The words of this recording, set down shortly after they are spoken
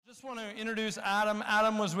just want to introduce Adam.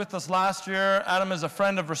 Adam was with us last year. Adam is a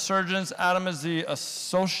friend of Resurgence. Adam is the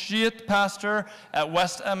associate pastor at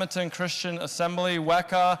West Edmonton Christian Assembly,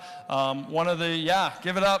 WECA.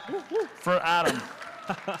 Give it up for Adam.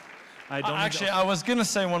 I was going to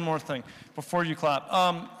say one more thing before you clap.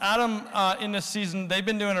 Adam, in this season, they've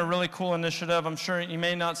been doing a really cool initiative. I'm sure you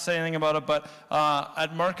may not say anything about it, but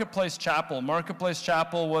at Marketplace Chapel. Marketplace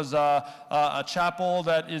Chapel was a chapel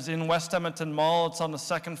that is in West Edmonton Mall. It's on the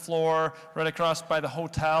second floor, right across by the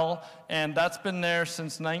hotel, and that's been there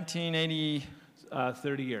since 1980.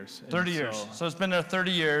 30 years. 30 years. So it's been there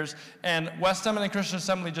 30 years. And West Edmonton Christian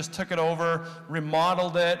Assembly just took it over,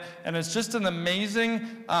 remodeled it, and it's just an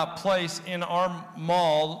amazing place in our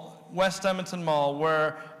mall, West Edmonton Mall,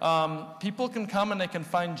 where people can come and they can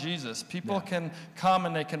find Jesus. People can come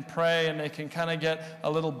and they can pray and they can kind of get a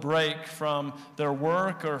little break from their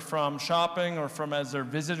work or from shopping or from as their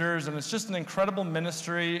visitors. And it's just an incredible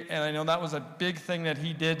ministry. And I know that was a big thing that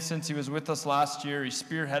he did since he was with us last year. He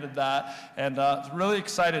spearheaded that and really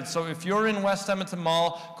excited. So if you're in West Edmonton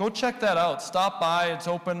Mall, go check that out. Stop by. It's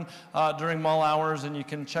open during mall hours and you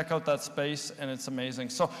can check out that space and it's amazing.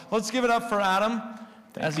 So let's give it up for Adam.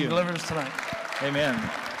 As he delivers tonight. Amen.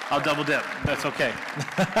 I'll double dip. That's okay.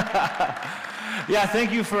 Yeah,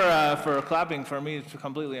 thank you for clapping for me. It's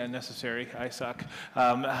completely unnecessary. I suck.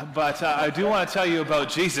 But I do want to tell you about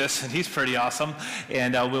Jesus, and he's pretty awesome.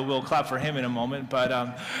 And we'll clap for him in a moment. But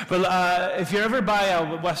if you're ever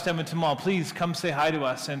by West Edmonton Mall, please come say hi to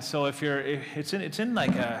us. And so it's in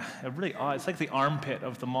like a really odd. It's like the armpit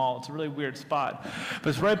of the mall. It's a really weird spot. But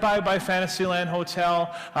it's right by Fantasyland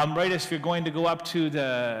Hotel. Right as you're going to go up to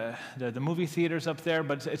the movie theaters up there.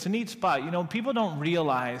 But it's a neat spot. You know, people don't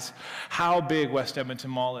realize how big West Edmonton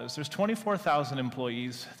Mall is. There's 24,000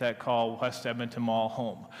 employees that call West Edmonton Mall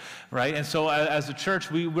home, right? And so as a church,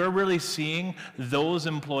 we're really seeing those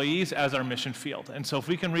employees as our mission field. And so if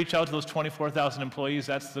we can reach out to those 24,000 employees,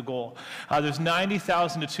 that's the goal. There's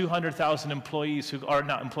 90,000 to 200,000 employees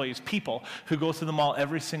people who go through the mall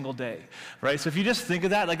every single day, right? So if you just think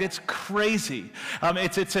of that, like it's crazy.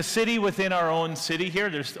 It's a city within our own city here.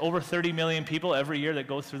 There's over 30 million people every year that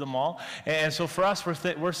go through the mall. And so for us,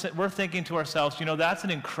 we're thinking to ourselves, you know, that's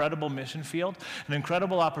an incredible mission field, an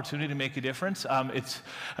incredible opportunity to make a difference. It's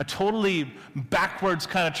a totally backwards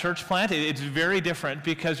kind of church plant. It's very different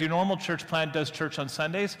because your normal church plant does church on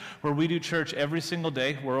Sundays, where we do church every single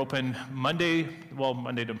day. We're open Monday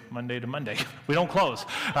to Monday. We don't close.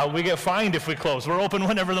 We get fined if we close. We're open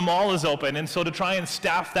whenever the mall is open. And so to try and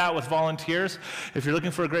staff that with volunteers, if you're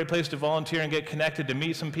looking for a great place to volunteer and get connected, to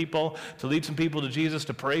meet some people, to lead some people to Jesus,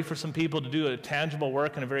 to pray for some people, to do a tangible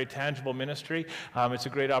work in a very tangible ministry, it's a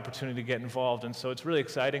great opportunity to get involved, and so it's really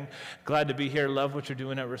exciting. Glad to be here. Love what you're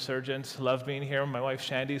doing at Resurgence. Love being here. My wife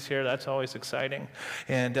Shandy's here. That's always exciting.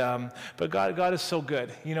 And but God is so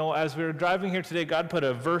good. You know, as we were driving here today, God put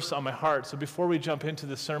a verse on my heart. So before we jump into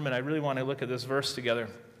the sermon, I really want to look at this verse together.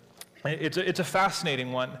 It's a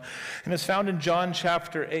fascinating one, and it's found in John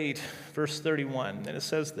chapter 8, verse 31, and it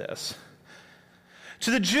says this. To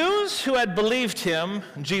the Jews who had believed him,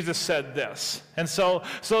 Jesus said this. And so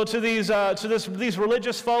to these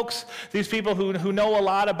religious folks, these people who know a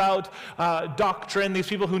lot about doctrine, these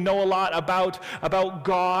people who know a lot about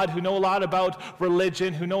God, who know a lot about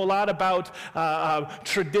religion, who know a lot about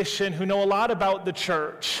tradition, who know a lot about the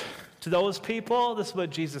church, to those people, this is what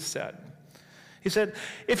Jesus said. He said,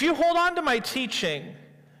 if you hold on to my teaching,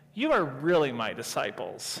 you are really my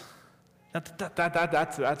disciples.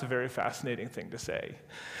 That's a very fascinating thing to say.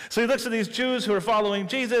 So he looks at these Jews who are following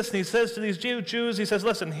Jesus, and he says to these Jews, he says,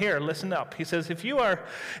 listen up. He says, if you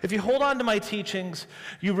hold on to my teachings,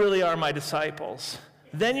 you really are my disciples.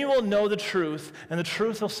 Then you will know the truth, and the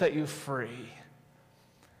truth will set you free.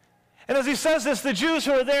 And as he says this, the Jews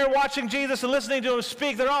who are there watching Jesus and listening to him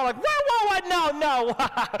speak, they're all like, whoa, no.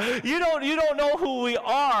 You don't know who we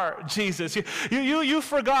are, Jesus. You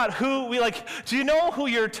forgot who we like. Do you know who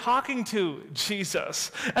you're talking to,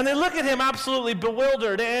 Jesus? And they look at him absolutely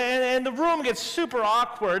bewildered, and the room gets super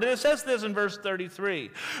awkward. And it says this in verse 33.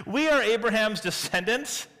 We are Abraham's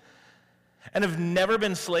descendants and have never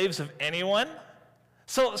been slaves of anyone.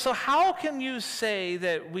 So how can you say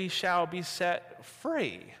that we shall be set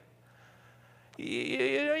free?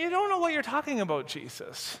 You don't know what you're talking about,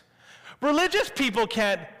 Jesus. Religious people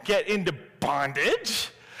can't get into bondage.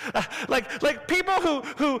 Like people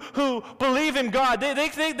who believe in God, they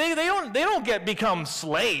don't become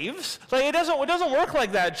slaves. Like it doesn't work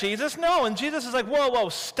like that, Jesus. No, and Jesus is like, whoa,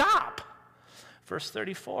 stop. Verse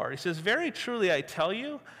 34, he says, very truly I tell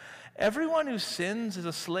you, everyone who sins is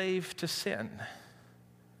a slave to sin.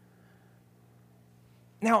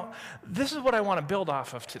 Now, this is what I want to build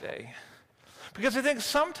off of today. Because I think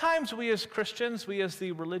sometimes we as Christians, we as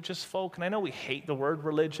the religious folk, and I know we hate the word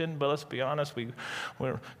religion, but let's be honest,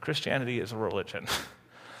 Christianity is a religion.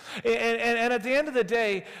 and at the end of the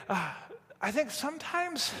day, I think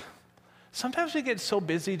sometimes we get so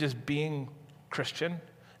busy just being Christian,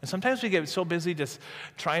 and sometimes we get so busy just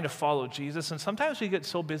trying to follow Jesus, and sometimes we get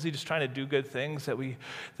so busy just trying to do good things that we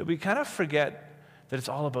kind of forget that it's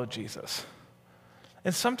all about Jesus.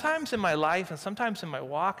 And sometimes in my life, and sometimes in my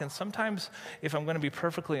walk, and sometimes, if I'm going to be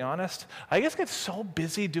perfectly honest, I just get so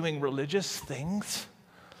busy doing religious things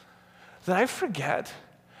that I forget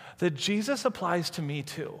that Jesus applies to me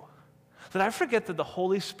too. That I forget that the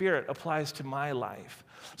Holy Spirit applies to my life.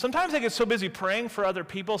 Sometimes I get so busy praying for other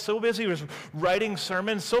people, so busy with writing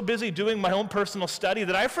sermons, so busy doing my own personal study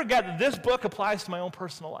that I forget that this book applies to my own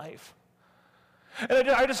personal life. And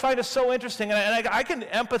I just find it so interesting, and I can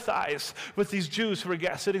empathize with these Jews who were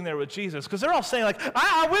sitting there with Jesus, because they're all saying, like,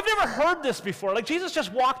 we've never heard this before. Like, Jesus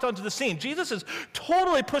just walked onto the scene. Jesus is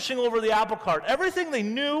totally pushing over the apple cart. Everything they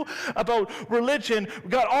knew about religion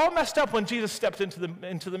got all messed up when Jesus stepped into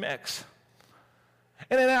the mix.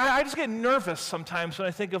 And I just get nervous sometimes when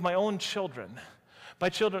I think of my own children. My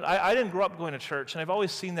children, I didn't grow up going to church, and I've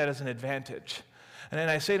always seen that as an advantage. And then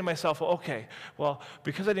I say to myself, well, okay, well,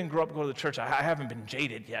 because I didn't grow up going to the church, I haven't been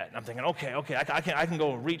jaded yet. And I'm thinking, okay, I can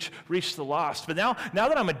go reach the lost. But now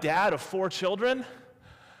that I'm a dad of 4 children,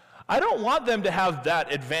 I don't want them to have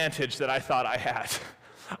that advantage that I thought I had.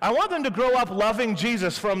 I want them to grow up loving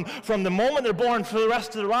Jesus from the moment they're born for the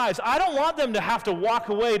rest of their lives. I don't want them to have to walk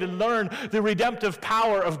away to learn the redemptive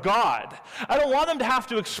power of God. I don't want them to have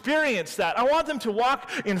to experience that. I want them to walk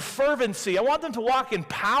in fervency. I want them to walk in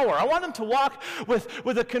power. I want them to walk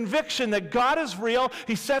with a conviction that God is real.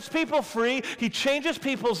 He sets people free. He changes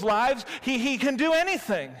people's lives. He can do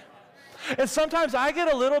anything. And sometimes I get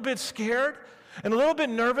a little bit scared and a little bit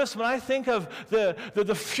nervous when I think of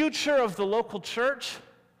the future of the local church.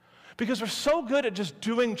 Because we're so good at just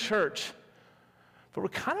doing church, but we're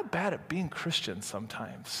kind of bad at being Christians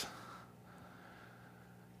sometimes.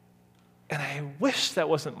 And I wish that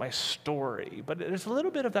wasn't my story, but there's a little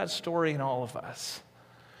bit of that story in all of us.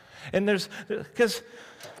 And because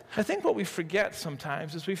I think what we forget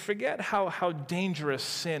sometimes is we forget how dangerous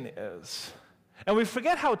sin is. And we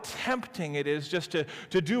forget how tempting it is just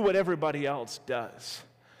to do what everybody else does.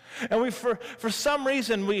 And for some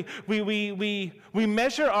reason, we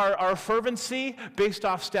measure our fervency based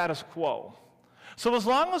off status quo. So as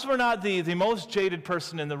long as we're not the most jaded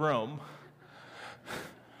person in the room,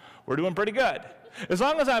 we're doing pretty good. As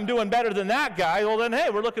long as I'm doing better than that guy, well then, hey,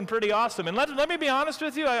 we're looking pretty awesome. And let me be honest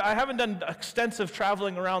with you, I haven't done extensive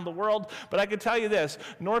traveling around the world, but I can tell you this,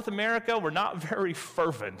 North America, we're not very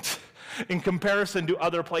fervent in comparison to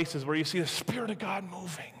other places where you see the Spirit of God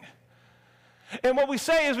moving. And what we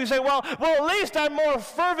say is, well, at least I'm more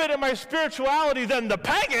fervent in my spirituality than the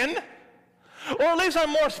pagan. Or at least I'm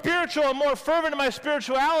more spiritual and more fervent in my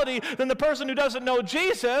spirituality than the person who doesn't know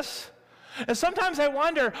Jesus. And sometimes I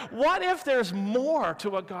wonder, what if there's more to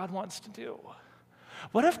what God wants to do?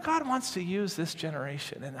 What if God wants to use this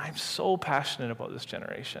generation? And I'm so passionate about this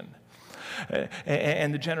generation.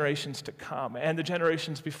 And the generations to come. And the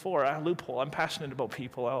generations before. Loophole, I'm passionate about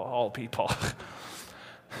people, all people.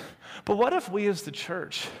 But what if we as the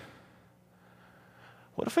church,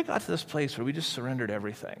 what if we got to this place where we just surrendered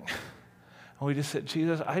everything? And we just said,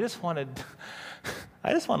 Jesus, I just want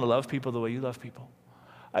to love people the way you love people.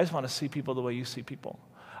 I just want to see people the way you see people.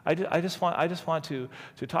 I just want to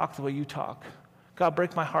talk the way you talk. God,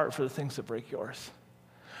 break my heart for the things that break yours.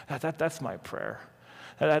 That's my prayer.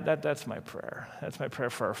 That's my prayer. That's my prayer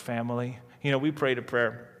for our family. You know, we prayed a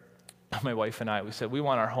prayer, my wife and I. We said, we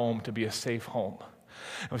want our home to be a safe home.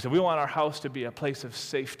 And we said, we want our house to be a place of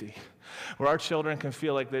safety, where our children can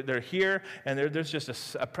feel like they're here, and there's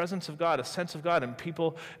just a presence of God, a sense of God, and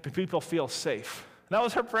people feel safe. And that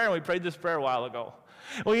was her prayer, and we prayed this prayer a while ago.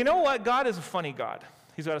 Well, you know what? God is a funny God.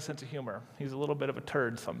 He's got a sense of humor. He's a little bit of a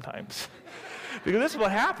turd sometimes. Because this is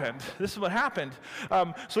what happened.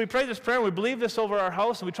 So we prayed this prayer, and we believe this over our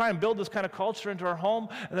house, and we try and build this kind of culture into our home.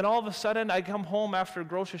 And then all of a sudden, I come home after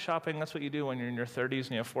grocery shopping. That's what you do when you're in your 30s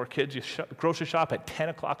and you have 4 kids. You grocery shop at 10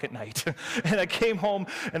 o'clock at night. And I came home,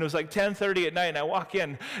 and it was like 10:30 at night, and I walk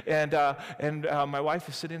in, and my wife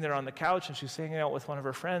is sitting there on the couch, and she's hanging out with one of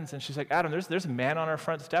her friends, and she's like, Adam, there's a man on our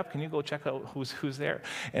front step. Can you go check out who's there?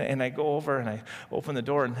 And I go over, and I open the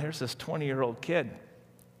door, and there's this 20-year-old kid.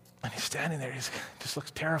 And he's standing there, he just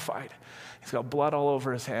looks terrified. He's got blood all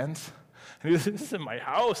over his hands. And he goes, this is in my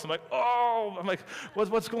house. I'm like, oh,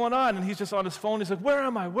 what's going on? And he's just on his phone. He's like, where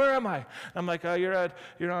am I? And I'm like,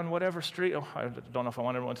 you're on whatever street. Oh, I don't know if I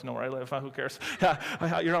want everyone to know where I live. Who cares?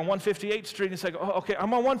 You're on 158th Street. And he's like, oh, okay,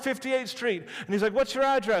 I'm on 158th Street. And he's like, what's your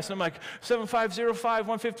address? And I'm like, 7505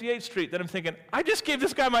 158th Street. Then I'm thinking, I just gave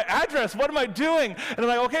this guy my address. What am I doing? And I'm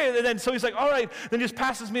like, okay. And then so he's like, all right. Then he just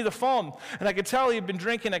passes me the phone. And I could tell he'd been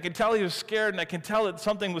drinking. I could tell he was scared. And I could tell that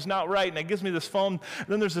something was not right. And he gives me this phone. And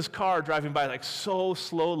then there's this car driving by like so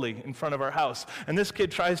slowly in front of our house. And this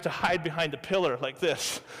kid tries to hide behind the pillar like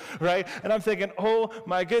this, right? And I'm thinking, oh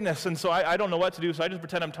my goodness. And so I don't know what to do. So I just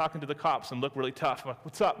pretend I'm talking to the cops and look really tough. I'm like,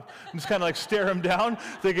 what's up? I'm just kind of like stare him down,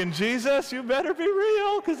 thinking, Jesus, you better be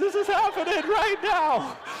real, because this is happening right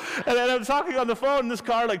now. And then I'm talking on the phone, and this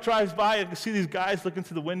car like drives by, and I see these guys looking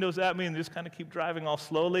through the windows at me, and they just kind of keep driving all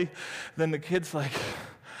slowly. Then the kid's like,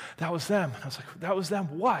 that was them. And I was like, that was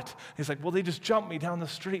them? What? He's like, well, they just jumped me down the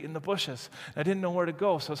street in the bushes. And I didn't know where to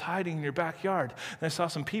go, so I was hiding in your backyard. And I saw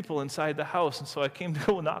some people inside the house, and so I came to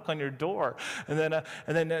go knock on your door. And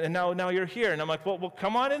now you're here. And I'm like, well,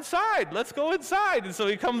 come on inside. Let's go inside. And so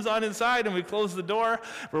he comes on inside, and we close the door.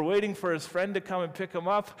 We're waiting for his friend to come and pick him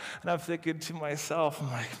up. And I'm thinking to myself,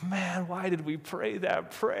 I'm like, man, why did we pray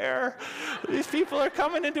that prayer? These people are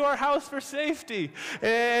coming into our house for safety.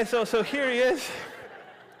 And so here he is.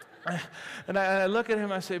 And I look at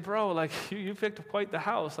him, I say, bro, like, you picked up quite the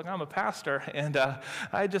house. Like, I'm a pastor, and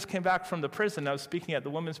I just came back from the prison. I was speaking at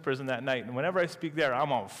the women's prison that night, and whenever I speak there,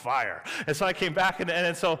 I'm on fire. And so I came back,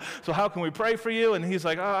 and so how can we pray for you? And he's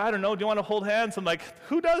like, oh, I don't know, do you want to hold hands? I'm like,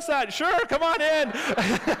 who does that? Sure, come on in.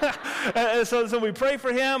 And so we pray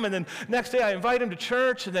for him, and then next day I invite him to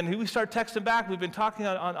church, and then we start texting back. We've been talking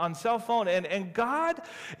on cell phone, and God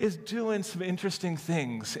is doing some interesting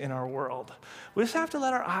things in our world. We just have to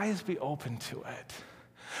let our eyes be open to it.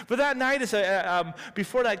 But that night,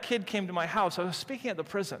 before that kid came to my house, I was speaking at the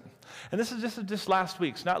prison. And this is just last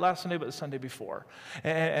week. It's not last Sunday, but the Sunday before.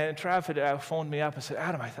 And Trav had phoned me up and said,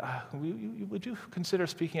 Adam, would you consider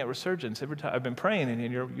speaking at Resurgence? Every time I've been praying, and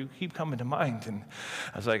you keep coming to mind. And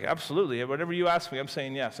I was like, absolutely. Whatever you ask me, I'm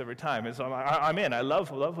saying yes every time. And so I'm in. I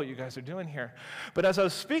love what you guys are doing here. But as I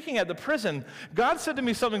was speaking at the prison, God said to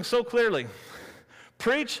me something so clearly.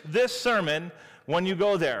 Preach this sermon when you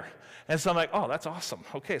go there. And so I'm like, oh, that's awesome.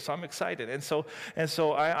 Okay, so I'm excited. And so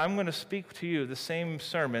I'm going to speak to you the same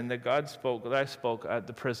sermon that I spoke at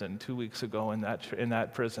the prison 2 weeks ago in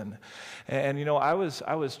that prison. And you know, I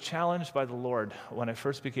was challenged by the Lord when I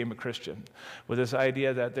first became a Christian with this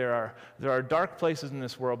idea that there are dark places in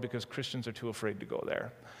this world because Christians are too afraid to go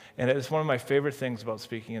there. And it's one of my favorite things about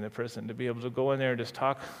speaking in the prison, to be able to go in there and just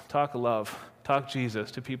talk love, talk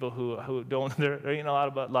Jesus to people who don't, there ain't a lot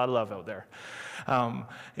of love out there. And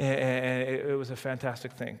it was a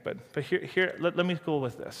fantastic thing. But here let me go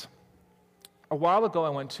with this. A while ago, I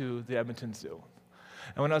went to the Edmonton Zoo.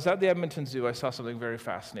 And when I was at the Edmonton Zoo, I saw something very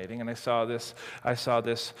fascinating. And I saw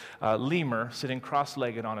this lemur sitting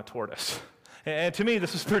cross-legged on a tortoise. And to me,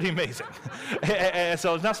 this was pretty amazing. And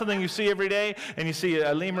so it's not something you see every day, and you see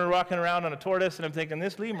a lemur walking around on a tortoise, and I'm thinking,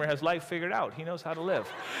 this lemur has life figured out. He knows how to live.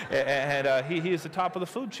 And he is the top of the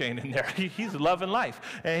food chain in there. He's loving life.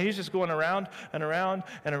 And he's just going around and around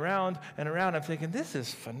and around and around. I'm thinking, this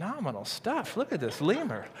is phenomenal stuff. Look at this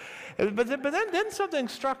lemur. But then something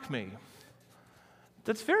struck me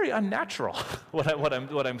that's very unnatural,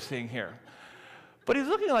 what I'm seeing here. But he's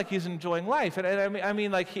looking like he's enjoying life. And I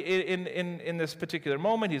mean, like in this particular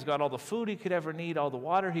moment, he's got all the food he could ever need, all the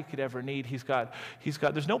water he could ever need.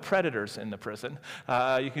 There's no predators in the prison.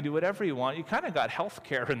 You can do whatever you want. You kind of got health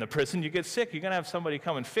care in the prison. You get sick, you're going to have somebody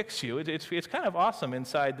come and fix you. It's kind of awesome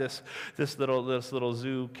inside this little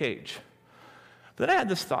zoo cage. But then I had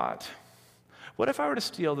this thought. What if I were to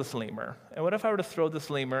steal this lemur? And what if I were to throw this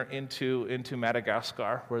lemur into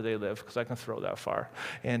Madagascar, where they live, because I can throw that far?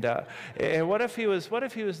 And what if he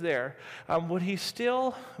was there? Would he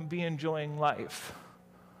still be enjoying life?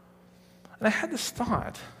 And I had this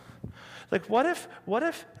thought, like, what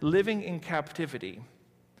if living in captivity,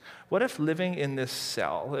 what if living in this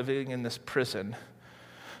cell, living in this prison,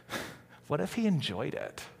 what if he enjoyed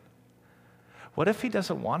it? What if he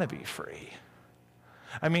doesn't want to be free?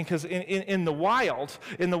 I mean, because in the wild,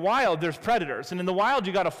 there's predators, and in the wild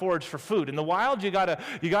you got to forage for food. In the wild you gotta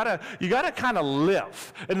kind of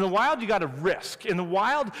live. And in the wild you got to risk. In the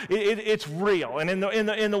wild it's real, and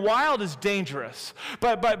in the wild it's dangerous.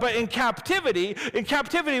 But in captivity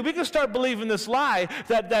we can start believing this lie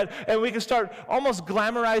and we can start almost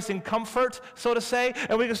glamorizing comfort, so to say,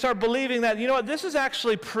 and we can start believing that, you know what, this is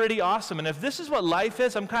actually pretty awesome, and if this is what life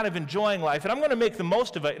is, I'm kind of enjoying life, and I'm going to make the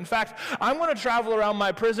most of it. In fact, I'm going to travel around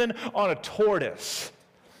my prison on a tortoise.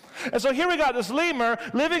 And so here we got this lemur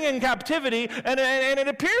living in captivity, and it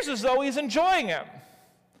appears as though he's enjoying it.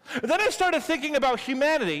 Then I started thinking about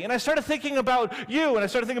humanity, and I started thinking about you, and I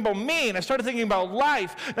started thinking about me, and I started thinking about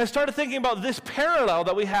life, and I started thinking about this parallel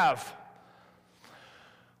that we have.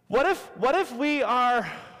 What if we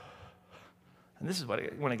are, and this is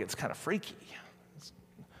when it gets kind of freaky,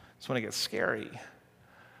 it's when it gets scary.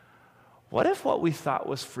 What if what we thought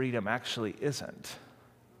was freedom actually isn't?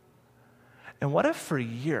 And what if for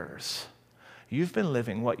years you've been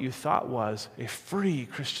living what you thought was a free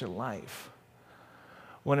Christian life,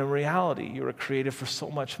 when in reality you were created for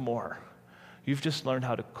so much more? You've just learned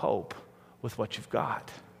how to cope with what you've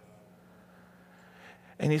got.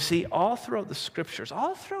 And you see, all throughout the scriptures,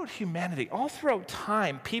 all throughout humanity, all throughout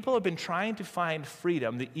time, people have been trying to find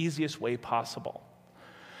freedom the easiest way possible.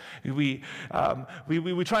 We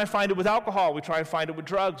try and find it with alcohol. We try and find it with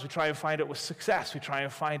drugs. We try and find it with success. We try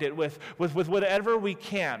and find it with whatever we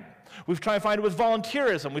can. We try and find it with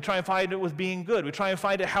volunteerism. We try and find it with being good. We try and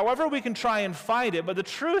find it however we can try and find it. But the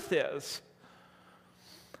truth is,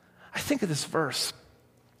 I think of this verse,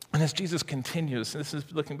 and as Jesus continues, and this is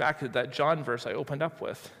looking back at that John verse I opened up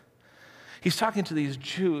with, he's talking to these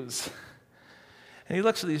Jews. And he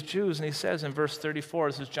looks at these Jews and he says in verse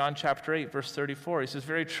 34, this is John chapter 8, verse 34, he says,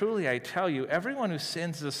 "Very truly I tell you, everyone who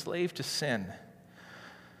sins is a slave to sin.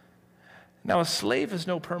 Now a slave has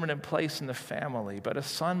no permanent place in the family, but a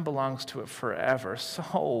son belongs to it forever.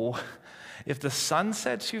 So if the Son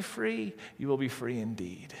sets you free, you will be free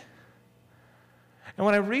indeed." And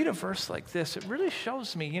when I read a verse like this, it really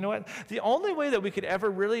shows me, you know what, the only way that we could ever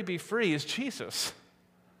really be free is Jesus.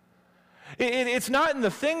 It's not in the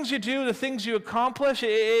things you do, the things you accomplish.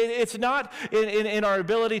 It's not in our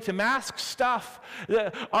ability to mask stuff.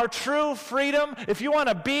 Our true freedom, if you want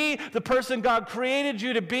to be the person God created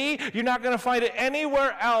you to be, you're not going to find it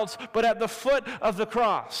anywhere else but at the foot of the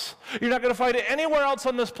cross. You're not going to find it anywhere else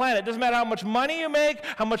on this planet. It doesn't matter how much money you make,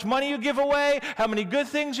 how much money you give away, how many good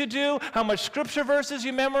things you do, how much scripture verses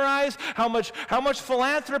you memorize, how much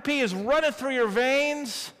philanthropy is running through your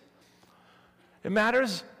veins. It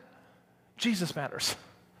matters. Jesus matters.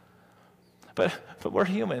 But we're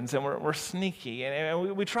humans, and we're sneaky,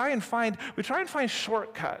 and we try and find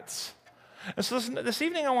shortcuts. And so this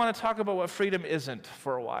evening I want to talk about what freedom isn't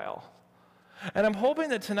for a while. And I'm hoping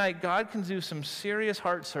that tonight God can do some serious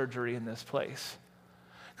heart surgery in this place.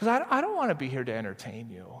 Because I don't want to be here to entertain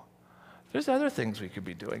you. There's other things we could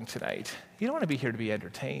be doing tonight. You don't want to be here to be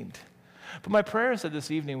entertained. But my prayer is that this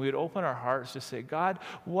evening we would open our hearts to say, God,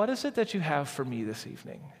 what is it that you have for me this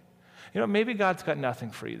evening? You know, maybe God's got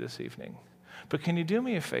nothing for you this evening, but can you do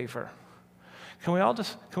me a favor? Can we all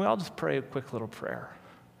just pray a quick little prayer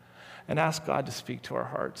and ask God to speak to our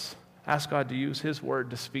hearts? Ask God to use His word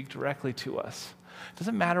to speak directly to us. It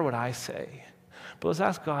doesn't matter what I say, but let's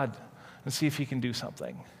ask God and see if He can do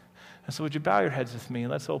something. And so would you bow your heads with me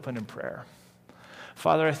and let's open in prayer.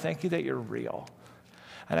 Father, I thank you that you're real.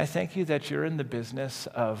 And I thank you that you're in the business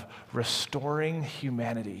of restoring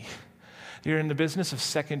humanity. You're in the business of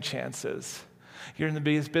second chances. You're in the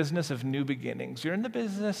business of new beginnings. You're in the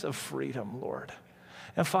business of freedom, Lord.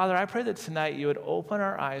 And Father, I pray that tonight you would open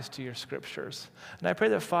our eyes to your scriptures. And I pray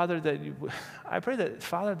that, Father,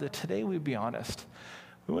 that today we'd be honest.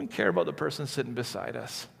 We wouldn't care about the person sitting beside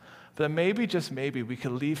us. But that maybe, just maybe, we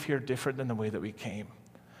could leave here different than the way that we came.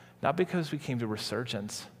 Not because we came to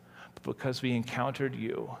Resurgence, but because we encountered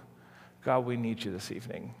you. God, we need you this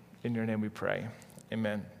evening. In your name we pray.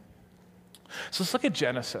 Amen. So let's look at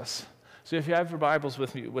Genesis. So if you have your Bibles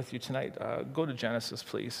with you tonight, go to Genesis,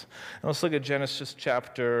 please. And let's look at Genesis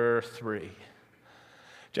chapter 3.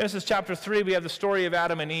 Genesis chapter 3, we have the story of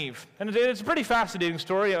Adam and Eve. And it's a pretty fascinating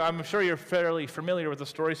story. I'm sure you're fairly familiar with the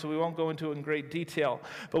story, so we won't go into it in great detail.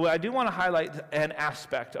 But I do want to highlight an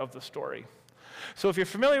aspect of the story. So if you're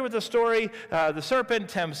familiar with the story, the serpent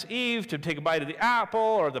tempts Eve to take a bite of the apple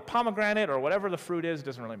or the pomegranate or whatever the fruit is. It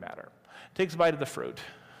doesn't really matter. Takes a bite of the fruit.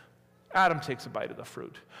 Adam takes a bite of the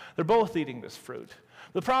fruit. They're both eating this fruit.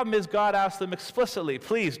 The problem is God asked them explicitly,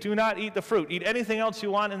 please do not eat the fruit. Eat anything else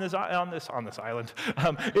you want on this island,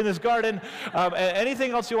 in this garden,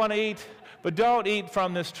 anything else you want to eat, but don't eat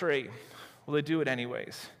from this tree. Well, they do it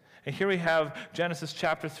anyways. And here we have Genesis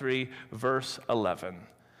chapter 3, verse 11.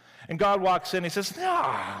 And God walks in, he says,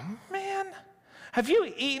 "Ah, man, have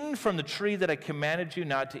you eaten from the tree that I commanded you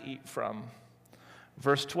not to eat from?"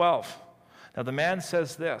 Verse 12. Now the man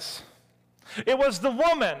says this, "It was the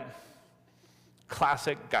woman."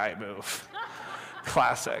 Classic guy move.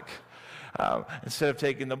 Classic. Instead of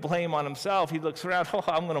taking the blame on himself, he looks around,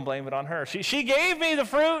 I'm going to blame it on her. She gave me the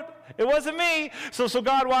fruit. It wasn't me. So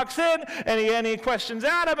God walks in, and he questions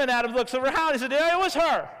Adam, and Adam looks around. He said, it was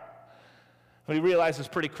her. But he realizes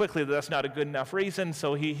pretty quickly that that's not a good enough reason,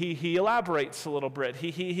 so he elaborates a little bit.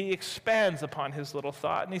 He expands upon his little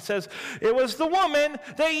thought, and he says, it was the woman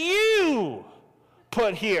that you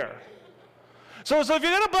put here. So if you're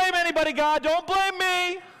going to blame anybody, God, don't blame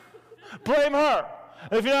me. Blame her.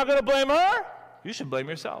 And if you're not going to blame her, you should blame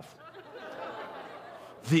yourself.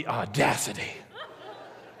 The audacity.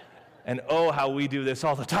 And oh, how we do this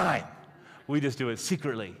all the time. We just do it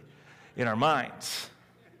secretly in our minds.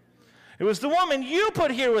 It was the woman you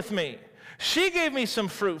put here with me. She gave me some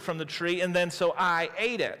fruit from the tree, and then so I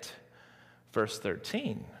ate it. Verse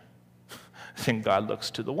 13. Then God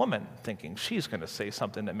looks to the woman, thinking she's going to say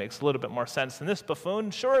something that makes a little bit more sense than this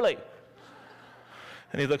buffoon, surely.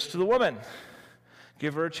 And he looks to the woman.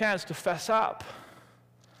 Give her a chance to fess up.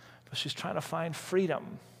 But she's trying to find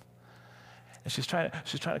freedom. And she's trying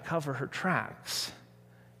to cover her tracks.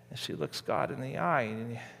 And she looks God in the eye.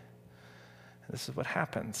 And this is what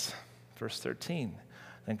happens. Verse 13.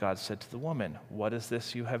 Then God said to the woman, what is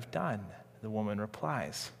this you have done? The woman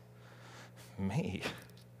replies, me.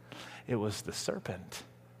 It was the serpent.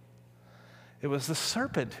 It was the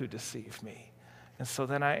serpent who deceived me. And so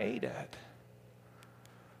then I ate it.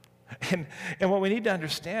 And what we need to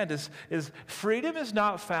understand is freedom is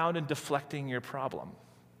not found in deflecting your problem.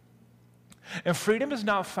 And freedom is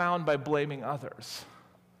not found by blaming others.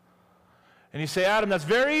 And you say, Adam, that's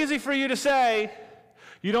very easy for you to say.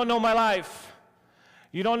 You don't know my life.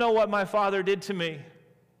 You don't know what my father did to me.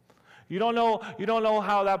 You don't know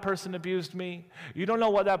how that person abused me. You don't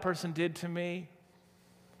know what that person did to me.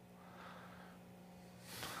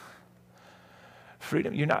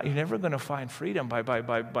 Freedom, you're never going to find freedom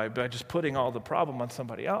by just putting all the problem on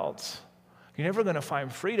somebody else. You're never going to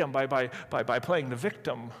find freedom by playing the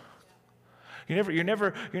victim. You're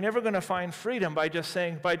never going to find freedom by just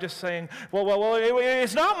saying, well,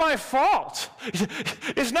 it's not my fault.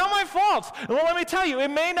 It's not my fault. Well, let me tell you,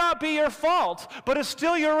 it may not be your fault, but it's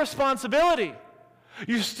still your responsibility.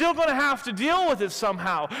 You're still going to have to deal with it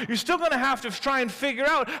somehow. You're still going to have to try and figure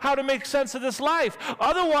out how to make sense of this life.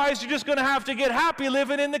 Otherwise, you're just going to have to get happy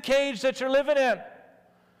living in the cage that you're living in.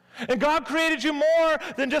 And God created you more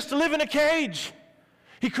than just to live in a cage.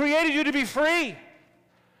 He created you to be free.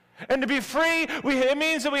 And to be free, it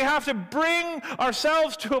means that we have to bring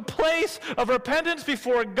ourselves to a place of repentance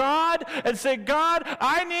before God and say, God,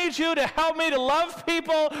 I need you to help me to love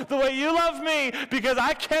people the way you love me, because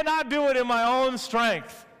I cannot do it in my own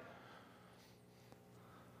strength.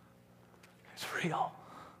 It's real.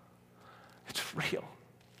 It's real.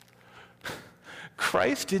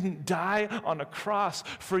 Christ didn't die on a cross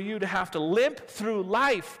for you to have to limp through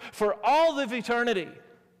life for all of eternity.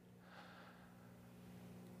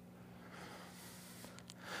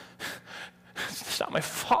 It's not my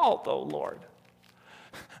fault, though, Lord.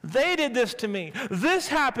 They did this to me. This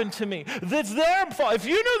happened to me. It's their fault. If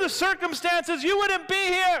you knew the circumstances, you wouldn't be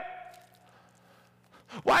here.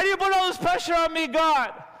 Why do you put all this pressure on me,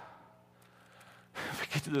 God? We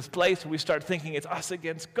get to this place where we start thinking it's us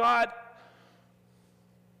against God.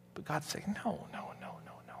 But God's saying, no. I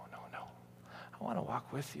want to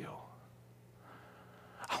walk with you.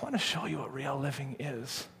 I want to show you what real living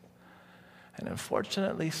is. And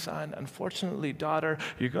unfortunately, son, unfortunately, daughter,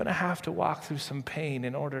 you're going to have to walk through some pain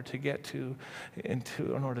in order to get to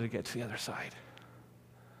the other side.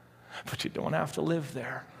 But you don't have to live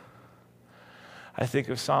there. I think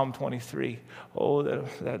of Psalm 23,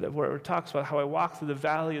 where it talks about how I walk through the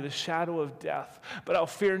valley of the shadow of death, but I'll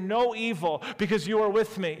fear no evil because you are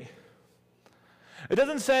with me. It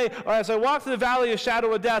doesn't say, as I walk through the valley of the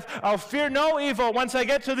shadow of death, I'll fear no evil once I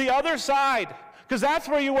get to the other side, because that's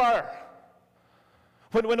where you are.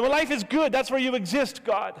 When life is good, that's where you exist,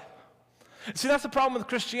 God. See, that's the problem with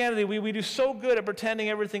Christianity. We do so good at pretending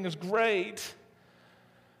everything is great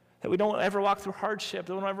that we don't ever walk through hardship,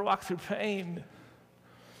 that we don't ever walk through pain.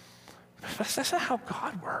 That's not how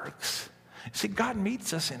God works. See, God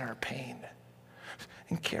meets us in our pain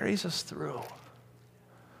and carries us through.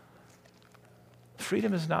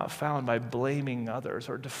 Freedom is not found by blaming others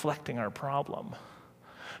or deflecting our problem.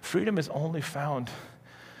 Freedom is only found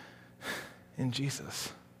in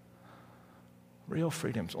Jesus. Real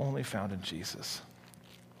freedom is only found in Jesus.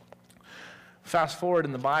 Fast forward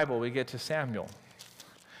in the Bible, we get to Samuel.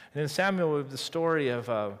 And in Samuel, we have the story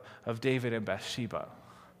of David and Bathsheba.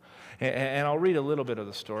 And I'll read a little bit of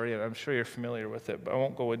the story, and I'm sure you're familiar with it, but I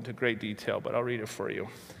won't go into great detail, but I'll read it for you.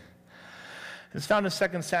 It's found in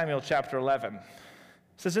 2 Samuel chapter 11. It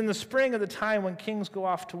says, in the spring of the time when kings go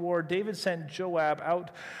off to war, David sent Joab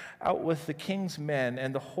out with the king's men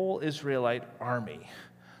and the whole Israelite army.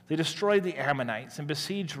 They destroyed the Ammonites and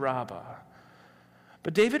besieged Rabbah.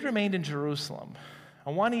 But David remained in Jerusalem.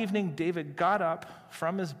 And one evening, David got up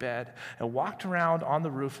from his bed and walked around on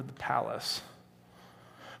the roof of the palace.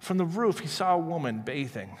 From the roof, he saw a woman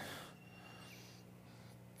bathing.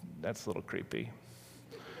 That's a little creepy.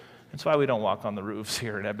 That's why we don't walk on the roofs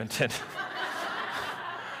here in Edmonton.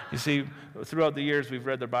 You see, throughout the years, we've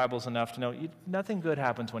read the Bibles enough to know nothing good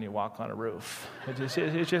happens when you walk on a roof.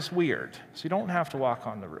 It's just weird. So you don't have to walk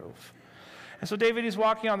on the roof. And so David is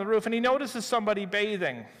walking on the roof, and he notices somebody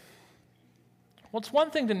bathing. Well, it's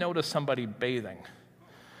one thing to notice somebody bathing.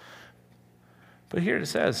 But here it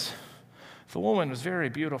says, the woman was very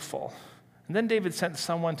beautiful. And then David sent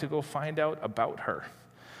someone to go find out about her.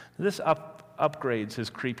 This upgrades his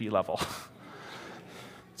creepy level.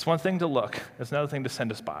 It's one thing to look. It's another thing to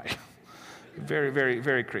send a spy. Very, very,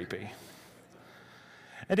 very creepy.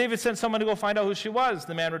 And David sent someone to go find out who she was.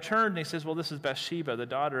 The man returned, and he says, well, this is Bathsheba, the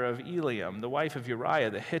daughter of Eliam, the wife of Uriah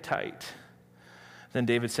the Hittite. Then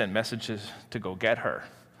David sent messages to go get her.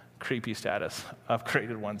 Creepy status,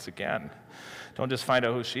 upgraded once again. Don't just find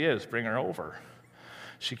out who she is, bring her over.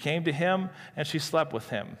 She came to him, and she slept with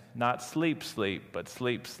him. Not sleep, but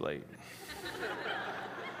sleep.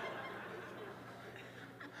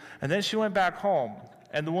 And then she went back home,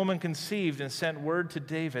 and the woman conceived and sent word to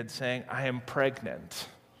David saying, I am pregnant.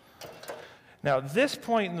 Now, at this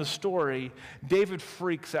point in the story, David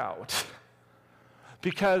freaks out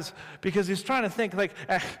because he's trying to think, like,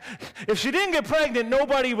 if she didn't get pregnant,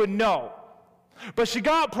 nobody would know. But she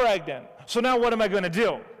got pregnant, so now what am I going to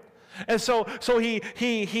do? And so he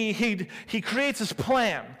creates this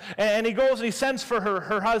plan, and he goes and he sends for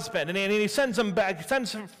her husband, and he sends him back,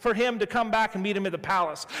 sends for him to come back and meet him at the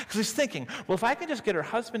palace, because he's thinking, well, if I can just get her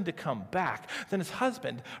husband to come back, then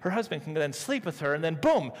her husband can then sleep with her, and then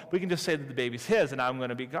boom, we can just say that the baby's his, and I'm going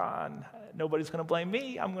to be gone. Nobody's going to blame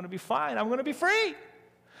me. I'm going to be fine. I'm going to be free.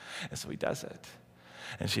 And so he does it,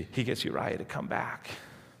 and he gets Uriah to come back.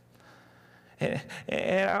 And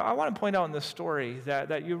I want to point out in this story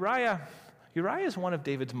that Uriah is one of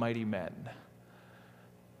David's mighty men.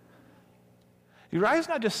 Uriah is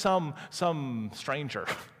not just some stranger.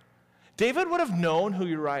 David would have known who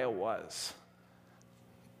Uriah was.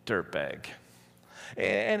 Dirtbag.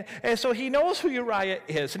 And so he knows who Uriah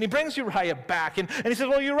is, and he brings Uriah back, and he says,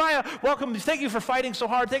 well, Uriah, welcome, thank you for fighting so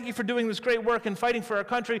hard, thank you for doing this great work and fighting for our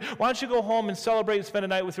country. Why don't you go home and celebrate and spend a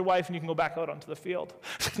night with your wife, and you can go back out onto the field.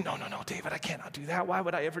 No, David, I cannot do that. Why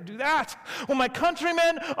would I ever do that? When my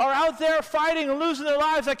countrymen are out there fighting and losing their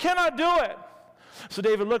lives, I cannot do it. So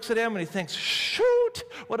David looks at him, and he thinks, shoot,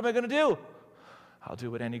 what am I going to do? I'll do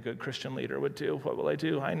what any good Christian leader would do. What will I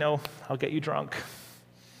do? I know, I'll get you drunk.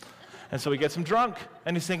 And so he gets him drunk,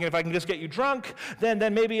 and he's thinking, if I can just get you drunk, then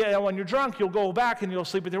maybe when you're drunk, you'll go back and you'll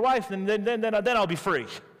sleep with your wife, and then I'll be free.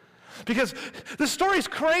 Because the story's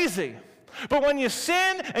crazy. But when you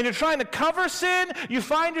sin and you're trying to cover sin, you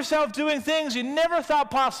find yourself doing things you never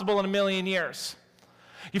thought possible in a million years.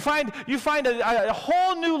 You find a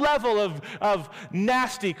whole new level of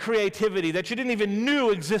nasty creativity that you didn't even know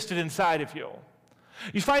existed inside of you.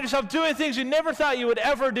 You find yourself doing things you never thought you would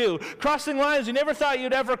ever do, crossing lines you never thought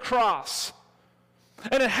you'd ever cross.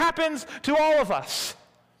 And it happens to all of us.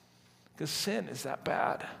 Because sin is that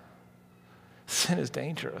bad. Sin is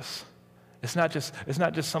dangerous. It's not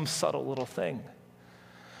just some subtle little thing.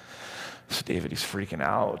 So David, he's freaking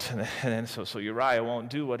out. And then so Uriah won't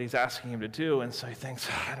do what he's asking him to do. And so he thinks,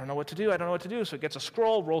 I don't know what to do. So he gets a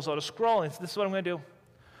scroll, rolls out a scroll, and he says, this is what I'm going to do.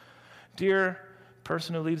 Dear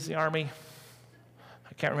person who leads the army,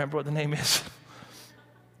 I can't remember what the name is.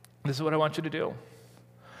 This is what I want you to do.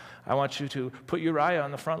 I want you to put Uriah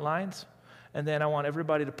on the front lines, and then I want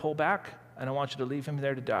everybody to pull back, and I want you to leave him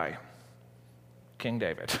there to die. King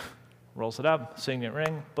David rolls it up, signet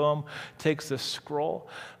ring, boom, takes the scroll.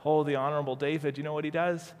 Oh, the honorable David, you know what he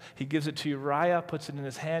does? He gives it to Uriah, puts it in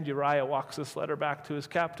his hand. Uriah walks this letter back to his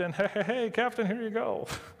captain. Hey, captain, here you go.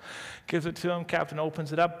 Gives it to him. Captain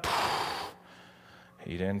opens it up.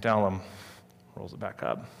 He didn't tell him. Rolls it back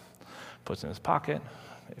up, puts it in his pocket.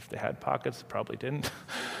 If they had pockets, they probably didn't.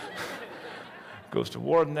 Goes to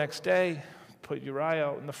war the next day, put Uriah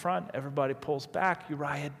out in the front. Everybody pulls back.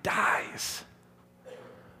 Uriah dies.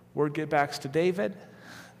 Word gets back to David.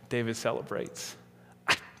 David celebrates.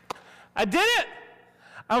 I did it!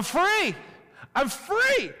 I'm free! I'm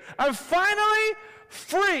free! I'm finally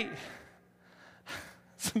free!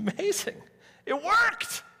 It's amazing. It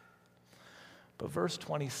worked! But verse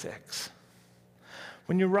 26.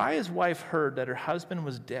 When Uriah's wife heard that her husband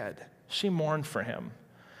was dead, she mourned for him.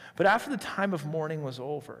 But after the time of mourning was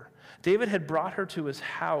over, David had brought her to his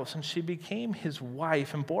house, and she became his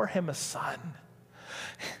wife and bore him a son.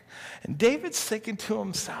 And David's thinking to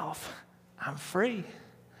himself, I'm free.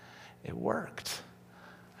 It worked.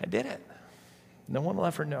 I did it. No one will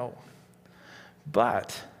ever know.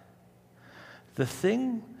 But the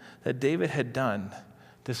thing that David had done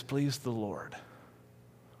displeased the Lord.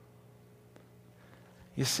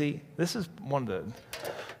 You see, this is one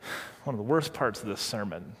of the worst parts of this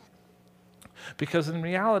sermon. Because in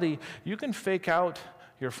reality, you can fake out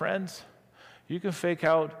your friends, you can fake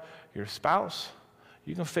out your spouse,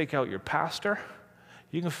 you can fake out your pastor,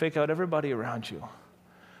 you can fake out everybody around you,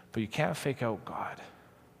 but you can't fake out God.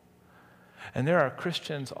 And there are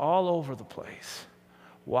Christians all over the place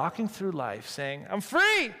walking through life saying, I'm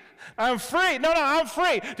free. I'm free. No, I'm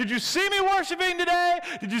free. Did you see me worshiping today?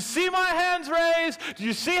 Did you see my hands raised? Did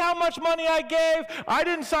you see how much money I gave? I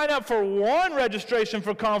didn't sign up for one registration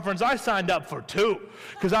for conference. I signed up for 2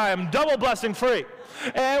 because I am double blessing free.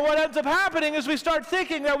 And what ends up happening is we start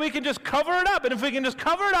thinking that we can just cover it up. And if we can just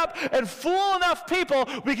cover it up and fool enough people,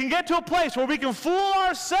 we can get to a place where we can fool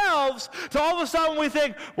ourselves to all of a sudden we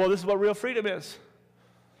think, well, this is what real freedom is.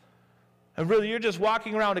 And really, you're just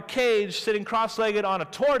walking around a cage, sitting cross-legged on a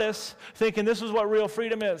tortoise, thinking this is what real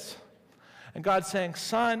freedom is. And God's saying,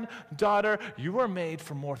 son, daughter, you were made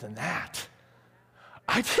for more than that.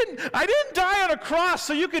 I didn't die on a cross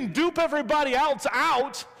so you can dupe everybody else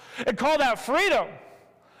out and call that freedom.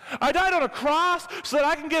 I died on a cross so that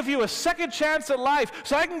I can give you a second chance at life,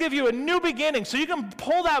 so I can give you a new beginning, so you can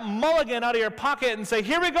pull that mulligan out of your pocket and say,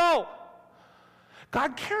 here we go.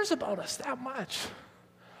 God cares about us that much.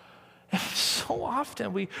 And so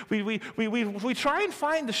often we try and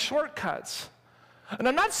find the shortcuts. And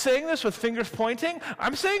I'm not saying this with fingers pointing.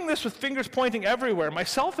 I'm saying this with fingers pointing everywhere,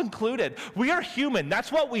 myself included. We are human.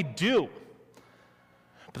 That's what we do.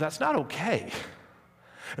 But that's not okay.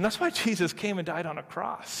 And that's why Jesus came and died on a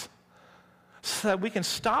cross, so that we can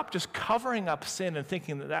stop just covering up sin and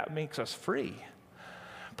thinking that that makes us free.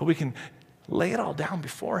 But we can lay it all down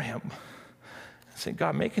before him and say,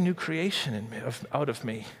 God, make a new creation out of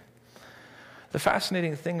me. The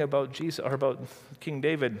fascinating thing about Jesus, or about King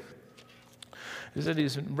David, is that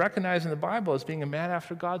he's recognized in the Bible as being a man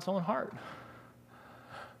after God's own heart.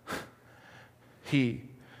 He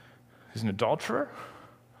is an adulterer,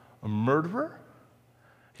 a murderer.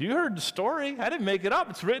 You heard the story. I didn't make it up.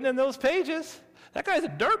 It's written in those pages. That guy's a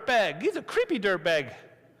dirtbag. He's a creepy dirtbag.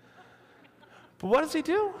 But what does he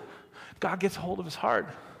do? God gets a hold of his heart.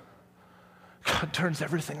 God turns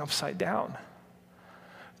everything upside down.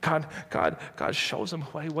 God shows him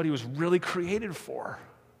what he was really created for.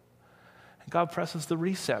 And God presses the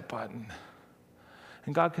reset button.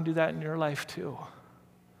 And God can do that in your life too.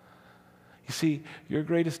 You see, your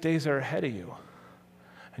greatest days are ahead of you.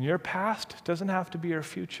 And your past doesn't have to be your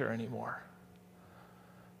future anymore.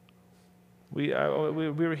 We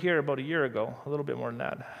were here about a year ago, a little bit more than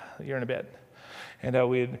that, a year and a bit. And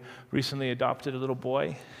we had recently adopted a little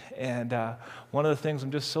boy. And one of the things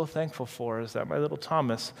I'm just so thankful for is that my little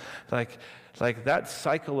Thomas, like that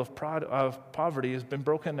cycle of poverty has been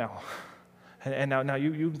broken now. And now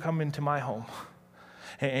you can come into my home.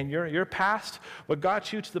 And your past, what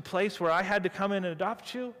got you to the place where I had to come in and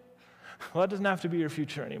adopt you, well, it doesn't have to be your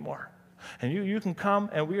future anymore. And you can come,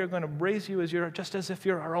 and we are going to raise you just as if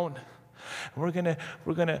you're our own. And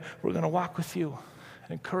we're gonna walk with you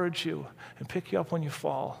and encourage you and pick you up when you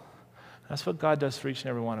fall. That's what God does for each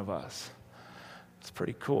and every one of us. It's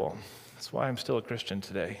pretty cool. That's why I'm still a Christian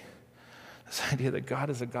today. This idea that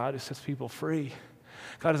God is a God who sets people free.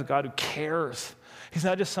 God is a God who cares. He's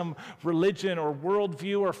not just some religion or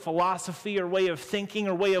worldview or philosophy or way of thinking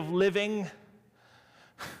or way of living.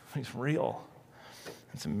 He's real.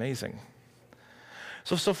 It's amazing.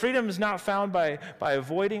 So freedom is not found by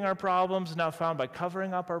avoiding our problems, it's not found by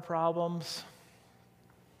covering up our problems.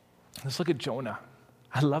 Let's look at Jonah.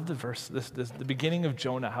 I love the verse, the beginning of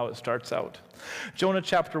Jonah, how it starts out. Jonah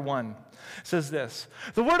chapter 1 says this: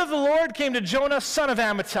 the word of the Lord came to Jonah, son of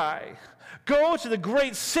Amittai. Go to the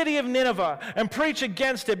great city of Nineveh and preach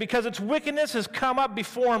against it, because its wickedness has come up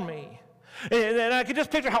before me. And I can just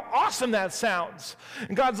picture how awesome that sounds.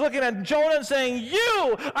 And God's looking at Jonah and saying,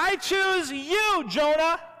 I choose you,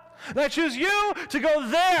 Jonah. And I choose you to go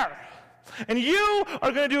there. And you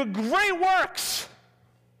are going to do great works.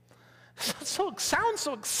 Sounds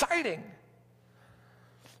so exciting.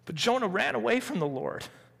 But Jonah ran away from the Lord,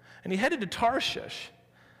 and he headed to Tarshish.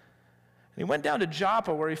 And he went down to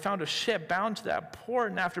Joppa, where he found a ship bound to that port,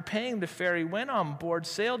 and after paying the fare, he went on board,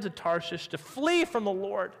 sailed to Tarshish to flee from the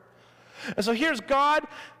Lord. And so here's God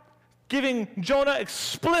giving Jonah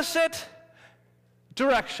explicit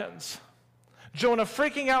directions. Jonah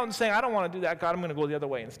freaking out and saying, I don't want to do that, God, I'm going to go the other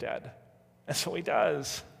way instead. And so he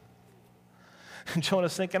does. And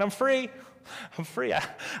Jonah's thinking, I'm free. I'm free. I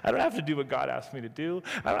don't have to do what God asked me to do.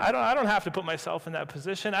 I don't have to put myself in that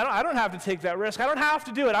position. I don't have to take that risk. I don't have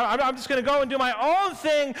to do it. I'm just going to go and do my own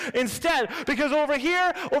thing instead, because over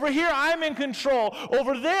here, I'm in control.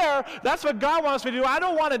 Over there, that's what God wants me to do. I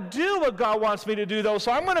don't want to do what God wants me to do, though,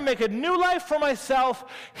 so I'm going to make a new life for myself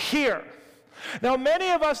here. Now, many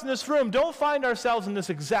of us in this room don't find ourselves in this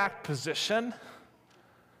exact position,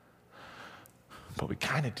 but we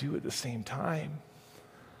kind of do at the same time.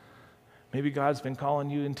 Maybe God's been calling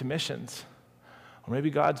you into missions. Or maybe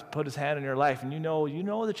God's put his hand in your life, and you know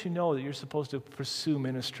that you're supposed to pursue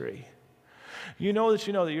ministry. You know that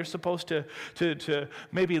you're supposed to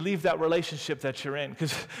maybe leave that relationship that you're in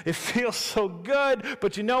because it feels so good,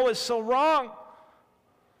 but you know it's so wrong.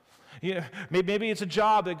 Maybe it's a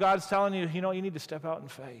job that God's telling you, you need to step out in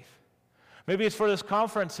faith. Maybe it's for this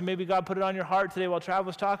conference, and maybe God put it on your heart today while Trav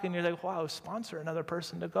was talking, and you're like, wow, sponsor another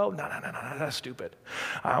person to go. No, that's stupid.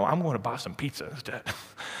 I'm going to buy some pizza instead,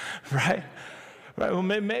 right? Right. Well,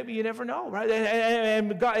 maybe you never know, right?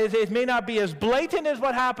 And God, it may not be as blatant as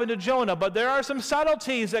what happened to Jonah, but there are some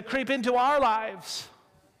subtleties that creep into our lives.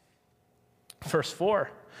 Verse 4.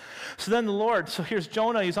 So here's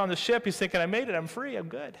Jonah, he's on the ship, he's thinking, I made it, I'm free, I'm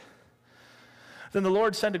good. Then the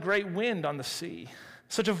Lord sent a great wind on the sea.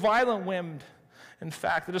 Such a violent wind, in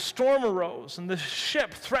fact, that a storm arose, and the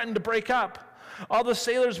ship threatened to break up. All the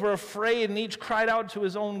sailors were afraid, and each cried out to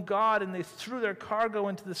his own God, and they threw their cargo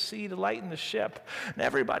into the sea to lighten the ship. And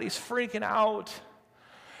everybody's freaking out.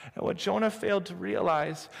 And what Jonah failed to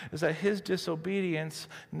realize is that his disobedience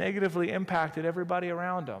negatively impacted everybody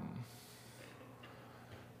around him.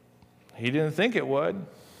 He didn't think it would,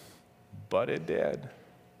 but it did.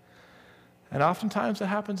 And oftentimes that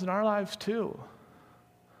happens in our lives too.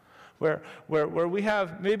 Where we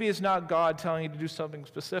have, maybe it's not God telling you to do something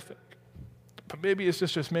specific, but maybe it's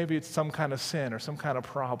just maybe it's some kind of sin or some kind of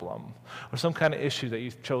problem or some kind of issue that you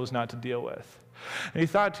chose not to deal with. And you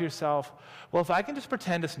thought to yourself, well, if I can just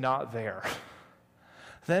pretend it's not there,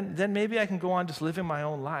 then maybe I can go on just living my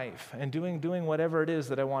own life and doing whatever it is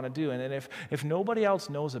that I want to do. And then if nobody else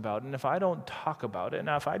knows about it, and if I don't talk about it, and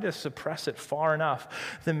if I just suppress it far enough,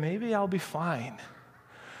 then maybe I'll be fine.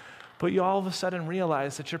 But you all of a sudden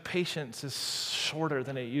realize that your patience is shorter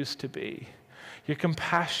than it used to be. Your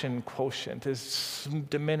compassion quotient is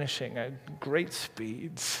diminishing at great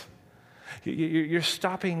speeds. You're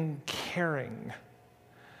stopping caring.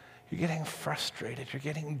 You're getting frustrated. You're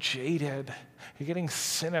getting jaded. You're getting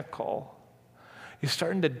cynical. You're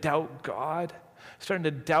starting to doubt God. You're starting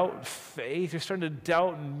to doubt faith. You're starting to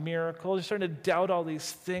doubt miracles. You're starting to doubt all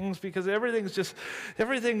these things because everything's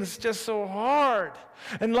just so hard.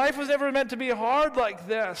 And life was never meant to be hard like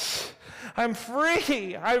this. I'm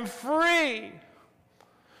free. I'm free.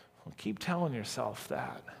 Well, keep telling yourself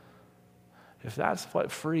that. If that's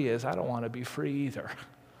what free is, I don't want to be free either.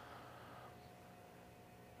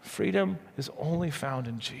 Freedom is only found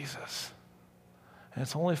in Jesus. And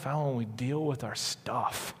it's only found when we deal with our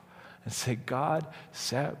stuff and say, God,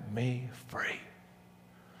 set me free.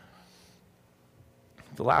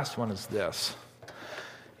 The last one is this.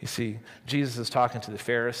 You see, Jesus is talking to the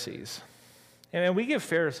Pharisees. And we give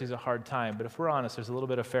Pharisees a hard time, but if we're honest, there's a little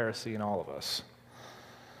bit of Pharisee in all of us.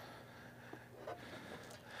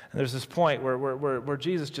 And there's this point where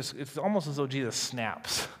Jesus it's almost as though Jesus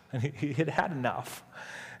snaps. And he had had enough.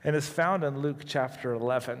 And it's found in Luke chapter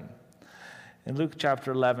 11. In Luke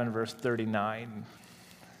chapter 11, verse 39.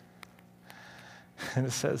 And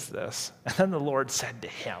it says this. And then the Lord said to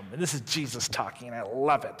him, and this is Jesus talking, and I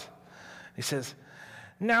love it. He says,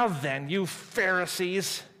 now then, you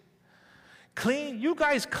Pharisees, you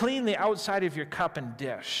guys clean the outside of your cup and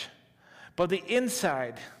dish, but on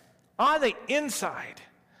the inside,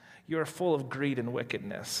 you are full of greed and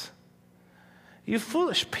wickedness. You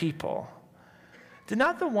foolish people, did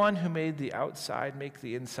not the one who made the outside make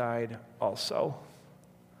the inside also?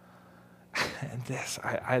 And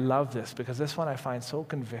I love this because this one I find so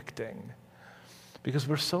convicting. Because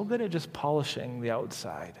we're so good at just polishing the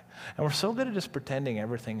outside. And we're so good at just pretending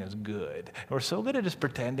everything is good. And we're so good at just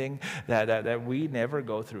pretending that we never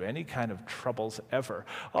go through any kind of troubles ever.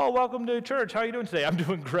 Oh, welcome to church. How are you doing today? I'm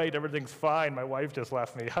doing great. Everything's fine. My wife just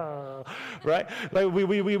left me. Right? Like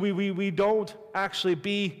we don't actually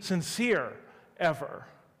be sincere ever.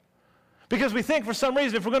 Because we think for some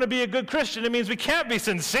reason if we're going to be a good Christian, it means we can't be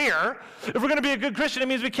sincere. If we're going to be a good Christian, it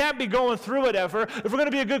means we can't be going through it ever. If we're going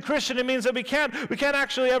to be a good Christian, it means that we can't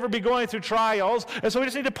actually ever be going through trials. And so we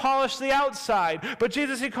just need to polish the outside. But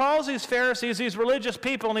Jesus, he calls these Pharisees, these religious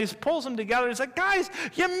people, and he pulls them together. He's like, guys,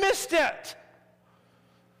 you missed it.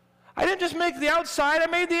 I didn't just make the outside, I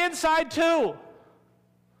made the inside too.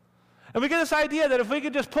 And we get this idea that if we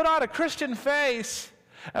could just put on a Christian face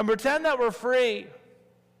and pretend that we're free,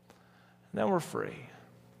 then we're free.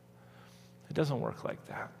 It doesn't work like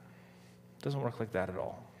that. It doesn't work like that at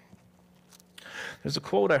all. There's a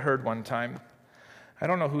quote I heard one time. I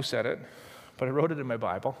don't know who said it, but I wrote it in my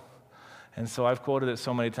Bible. And so I've quoted it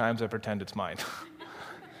so many times I pretend it's mine.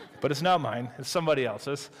 But it's not mine, it's somebody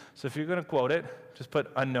else's. So if you're going to quote it, just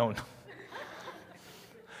put unknown.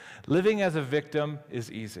 Living as a victim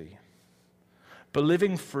is easy. But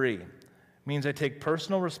living free means I take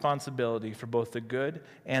personal responsibility for both the good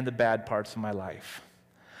and the bad parts of my life.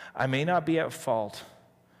 I may not be at fault,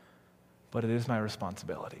 but it is my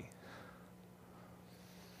responsibility.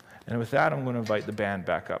 And with that, I'm going to invite the band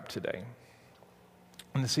back up today.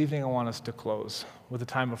 And this evening, I want us to close with a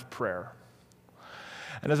time of prayer.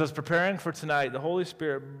 And as I was preparing for tonight, the Holy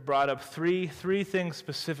Spirit brought up three things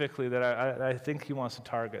specifically that I think he wants to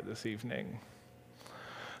target this evening.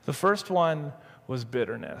 The first one was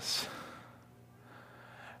bitterness.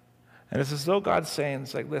 And it's as though God's saying,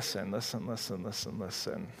 it's like, listen.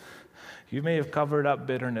 You may have covered up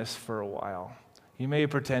bitterness for a while. You may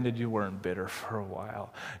have pretended you weren't bitter for a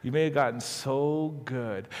while. You may have gotten so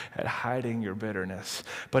good at hiding your bitterness,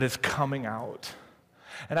 but it's coming out.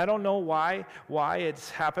 And I don't know why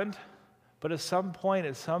it's happened, but at some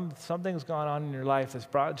point, something's gone on in your life that's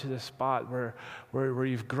brought you to this spot where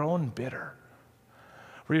you've grown bitter,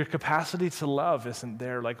 where your capacity to love isn't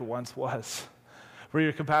there like it once was, where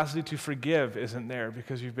your capacity to forgive isn't there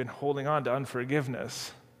because you've been holding on to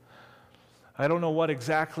unforgiveness. I don't know what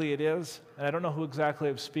exactly it is, and I don't know who exactly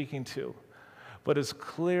I'm speaking to, but as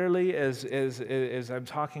clearly as I'm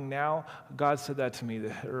talking now, God said that to me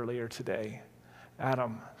earlier today.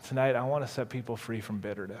 Adam, tonight I want to set people free from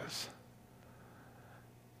bitterness.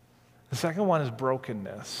 The second one is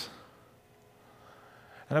brokenness.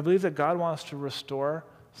 And I believe that God wants to restore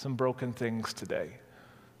some broken things today.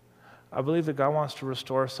 I believe that God wants to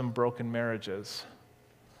restore some broken marriages.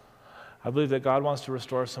 I believe that God wants to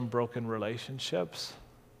restore some broken relationships.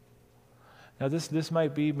 Now, this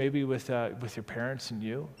might be maybe with your parents and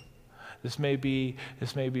you. This may be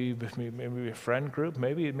with maybe a friend group.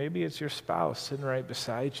 Maybe it's your spouse sitting right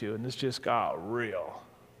beside you, and this just got real.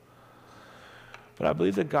 But I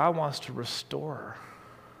believe that God wants to restore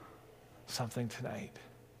something tonight.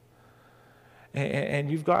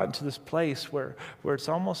 And you've gotten to this place where it's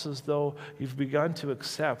almost as though you've begun to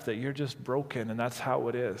accept that you're just broken, and that's how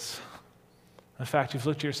it is. In fact, you've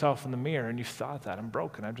looked at yourself in the mirror and you've thought that I'm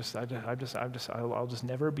broken. I'll just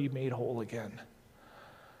never be made whole again.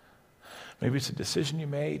 Maybe it's a decision you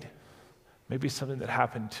made. Maybe it's something that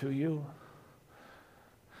happened to you.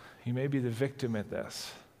 You may be the victim at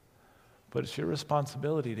this, but it's your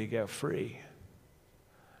responsibility to get free.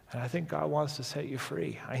 And I think God wants to set you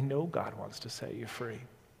free. I know God wants to set you free.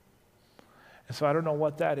 And so I don't know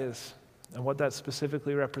what that is and what that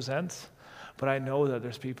specifically represents, but I know that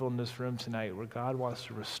there's people in this room tonight where God wants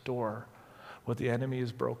to restore what the enemy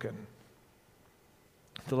has broken.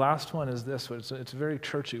 The last one is this one. It's a very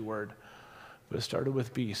churchy word, but it started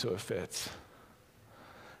with B, so it fits.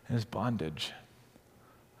 And it's bondage.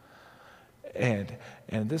 And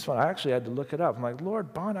this one, I actually had to look it up. I'm like, Lord,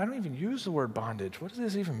 I don't even use the word bondage. What does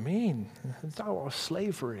this even mean? It's not about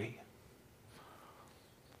slavery.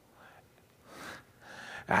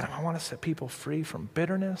 Adam, I want to set people free from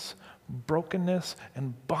bitterness, brokenness,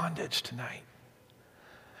 and bondage tonight.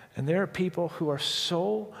 And there are people who are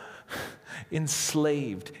so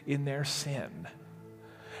enslaved in their sin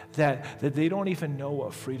that they don't even know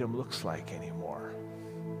what freedom looks like anymore.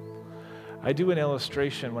 I do an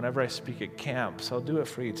illustration whenever I speak at camp, so I'll do it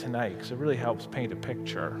for you tonight because it really helps paint a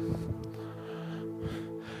picture.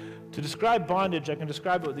 To describe bondage, I can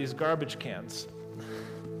describe it with these garbage cans.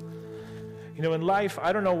 You know, in life,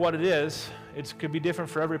 I don't know what it is. It could be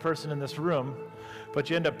different for every person in this room, but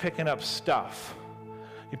you end up picking up stuff.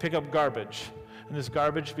 You pick up garbage, and this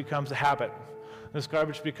garbage becomes a habit. This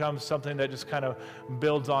garbage becomes something that just kind of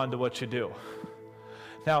builds on to what you do.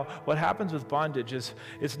 Now, what happens with bondage is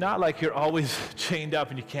it's not like you're always chained up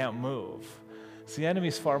and you can't move. See, the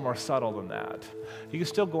enemy's far more subtle than that. You can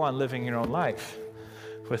still go on living your own life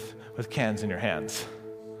with cans in your hands.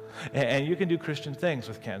 And you can do Christian things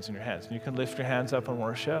with cans in your hands. You can lift your hands up in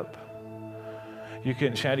worship.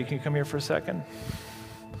 Shandy, can you come here for a second?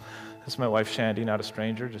 This is my wife, Shandy, not a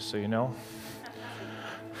stranger, just so you know.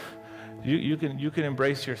 You can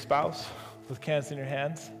embrace your spouse with cans in your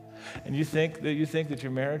hands. And you think that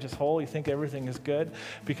your marriage is whole. You think everything is good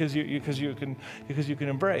because you can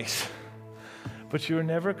embrace. But you were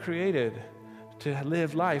never created to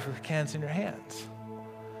live life with cans in your hands.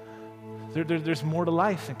 There's more to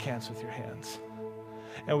life than cans with your hands.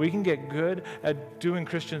 and we can get good at doing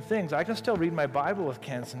Christian things. I can still read my Bible with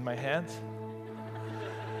cans in my hands.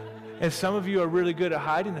 And some of you are really good at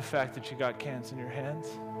hiding the fact that you got cans in your hands.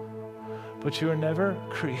 But you were never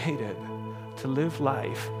created to live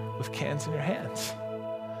life with cans in your hands.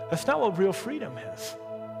 That's not what real freedom is.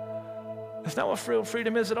 That's not what real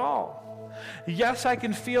freedom is at all. Yes, I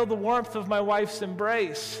can feel the warmth of my wife's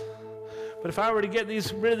embrace. But if I were to get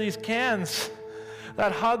rid of these cans,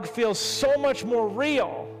 that hug feels so much more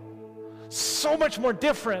real, so much more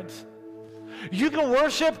different. You can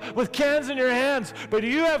worship with cans in your hands, but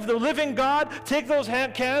you have the living God take those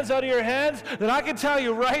cans out of your hands, then I can tell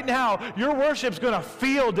you right now, your worship's going to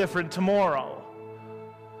feel different tomorrow.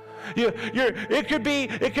 It could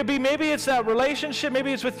be maybe it's that relationship,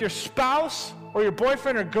 maybe it's with your spouse or your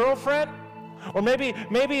boyfriend or girlfriend, or maybe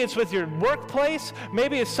it's with your workplace,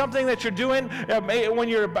 maybe it's something that you're doing when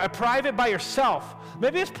you're private by yourself.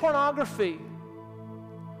 Maybe it's pornography.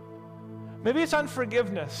 Maybe it's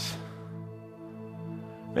unforgiveness.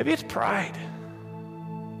 Maybe it's pride.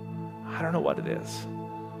 I don't know what it is.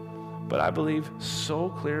 But I believe so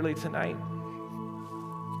clearly tonight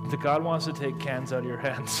that God wants to take cans out of your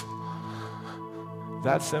hands.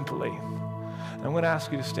 That simply. And I'm going to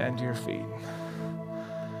ask you to stand to your feet.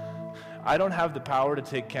 I don't have the power to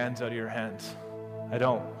take cans out of your hands. I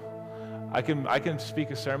don't. I can speak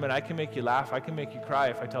a sermon. I can make you laugh. I can make you cry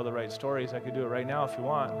if I tell the right stories. I could do it right now if you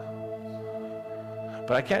want.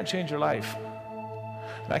 But I can't change your life.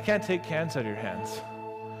 And I can't take cans out of your hands.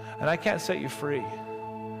 And I can't set you free.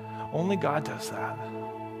 Only God does that.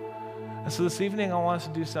 And so this evening I want us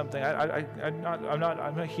to do something. I'm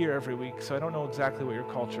not here every week, so I don't know exactly what your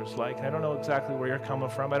culture is like. And I don't know exactly where you're coming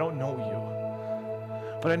from. I don't know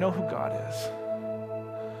you. But I know who God is.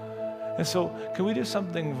 And so can we do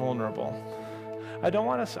something vulnerable? I don't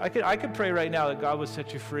want us, I could pray right now that God would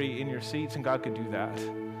set you free in your seats, and God could do that.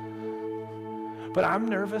 But I'm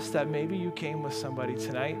nervous that maybe you came with somebody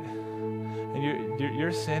tonight and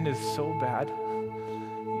your sin is so bad.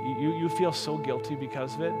 You feel so guilty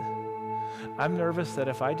because of it. I'm nervous that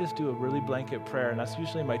if I just do a really blanket prayer, and that's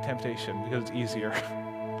usually my temptation because it's easier.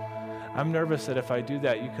 I'm nervous that if I do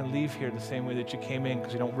that, you can leave here the same way that you came in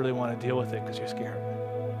because you don't really want to deal with it because you're scared.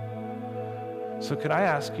 So could I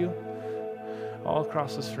ask you, all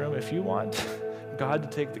across this room, if you want God to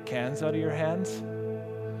take the cans out of your hands,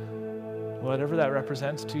 whatever that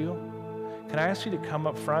represents to you, can I ask you to come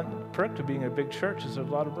up front? Perk to being a big church is a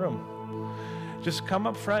lot of room. Just come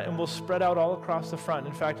up front and we'll spread out all across the front.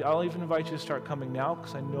 In fact, I'll even invite you to start coming now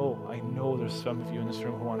because I know there's some of you in this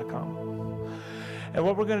room who want to come. And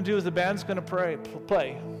what we're going to do is the band's going to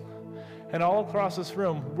play. And all across this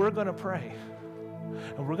room, we're going to pray.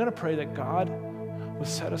 And we're going to pray that God will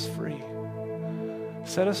set us free.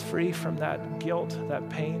 Set us free from that guilt, that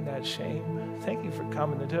pain, that shame. Thank you for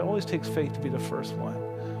coming. It always takes faith to be the first one.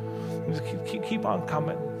 Just keep on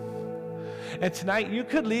coming. And tonight, you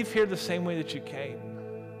could leave here the same way that you came.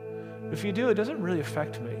 If you do, it doesn't really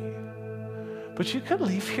affect me. But you could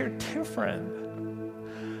leave here different.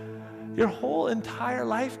 Your whole entire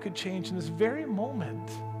life could change in this very moment.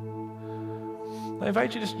 I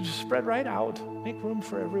invite you to just spread right out. Make room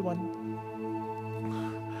for everyone.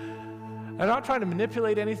 I'm not trying to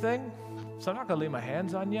manipulate anything, so I'm not going to lay my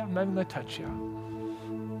hands on you. I'm not even going to touch you.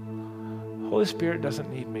 The Holy Spirit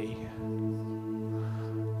doesn't need me.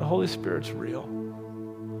 The Holy Spirit's real.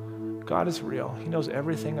 God is real. He knows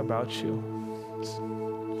everything about you.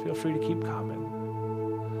 Feel free to keep coming.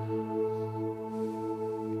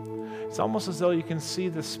 It's almost as though you can see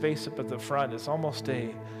the space up at the front. It's almost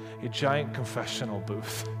a giant confessional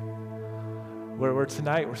booth where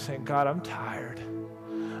tonight we're saying, God, I'm tired.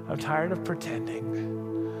 I'm tired of pretending.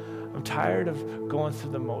 I'm tired of going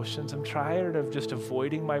through the motions. I'm tired of just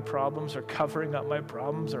avoiding my problems or covering up my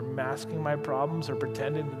problems or masking my problems or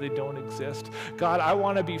pretending that they don't exist. God, I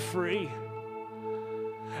want to be free.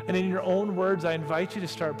 And in your own words, I invite you to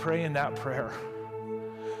start praying that prayer.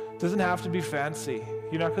 It doesn't have to be fancy.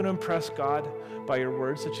 You're not going to impress God by your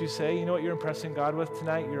words that you say. You know what you're impressing God with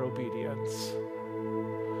tonight? Your obedience.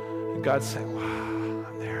 And God's saying, wow,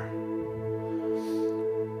 I'm there.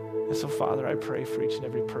 And so, Father, I pray for each and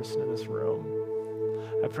every person in this room.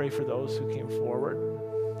 I pray for those who came forward.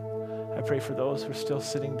 I pray for those who are still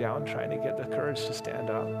sitting down trying to get the courage to stand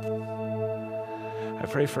up. I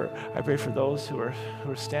pray for those who are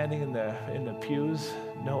standing in the pews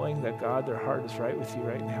knowing that, God, their heart is right with you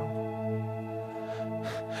right now.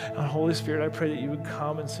 And Holy Spirit, I pray that you would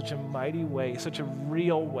come in such a mighty way, such a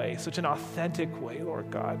real way, such an authentic way, Lord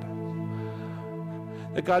God.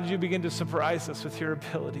 That, God, you begin to surprise us with your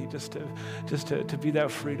ability just to be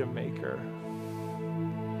that freedom maker.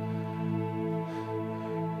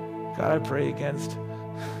 God, I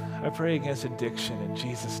pray against addiction in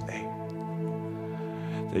Jesus' name.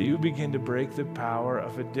 That you begin to break the power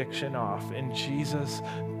of addiction off in Jesus'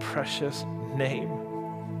 precious name.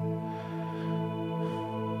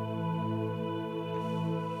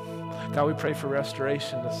 God, we pray for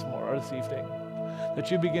restoration this evening. That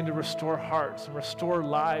you begin to restore hearts and restore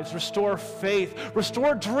lives, restore faith,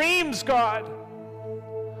 restore dreams, God.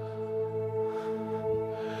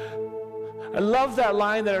 I love that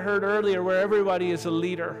line that I heard earlier where everybody is a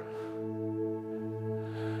leader.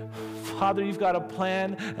 Father, you've got a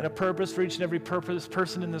plan and a purpose for each and every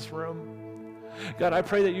person in this room. God, I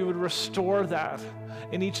pray that you would restore that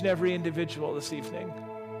in each and every individual this evening.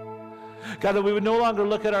 God, that we would no longer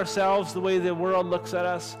look at ourselves the way the world looks at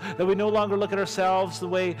us, that we no longer look at ourselves the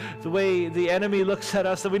way the enemy looks at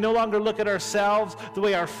us, that we no longer look at ourselves the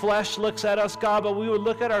way our flesh looks at us, God, but we would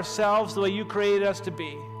look at ourselves the way you created us to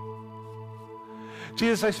be.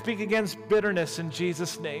 Jesus, I speak against bitterness in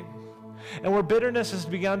Jesus' name. And where bitterness has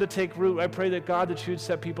begun to take root, I pray that God, that you would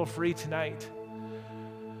set people free tonight.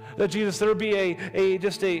 That Jesus, there would be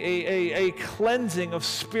a cleansing of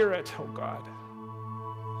spirit, oh God.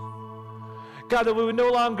 God, that we would no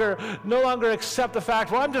longer accept the fact,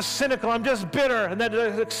 well, I'm just cynical, I'm just bitter, and then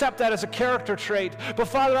accept that as a character trait. But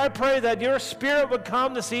Father, I pray that your Spirit would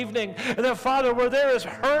come this evening, and that, Father, where there is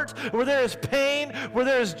hurt, where there is pain, where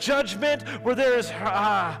there is judgment, where there is,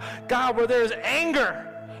 God, where there is anger,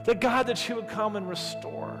 that God, that you would come and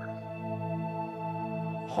restore.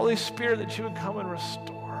 Holy Spirit, that you would come and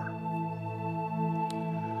restore.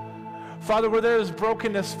 Father, where there is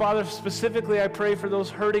brokenness, Father, specifically I pray for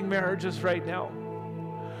those hurting marriages right now.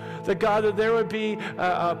 That God, that there would be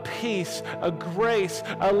a peace, a grace,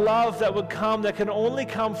 a love that would come, that can only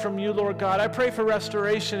come from you, Lord God. I pray for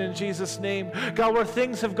restoration in Jesus' name. God, where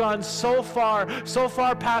things have gone so far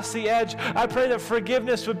past the edge, I pray that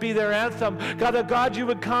forgiveness would be their anthem. God, that God, you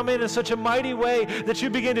would come in such a mighty way that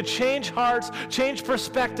you begin to change hearts, change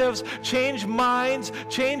perspectives, change minds,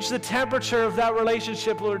 change the temperature of that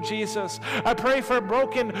relationship, Lord Jesus. I pray for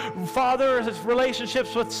broken father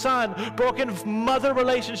relationships with son, broken mother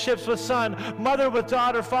relationships with son, mother with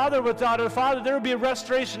daughter, father with daughter. Father, there would be a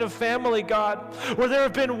restoration of family, God, where there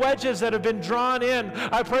have been wedges that have been drawn in.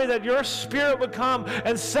 I pray that your Spirit would come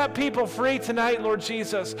and set people free tonight, Lord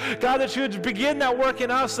Jesus. God, that you would begin that work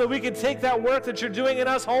in us so we can take that work that you're doing in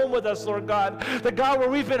us home with us, Lord God. That God, where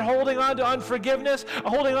we've been holding on to unforgiveness,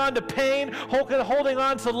 holding on to pain, holding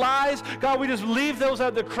on to lies, God, we just leave those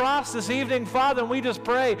at the cross this evening, Father, and we just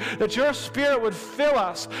pray that your Spirit would fill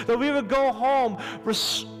us, that we would go home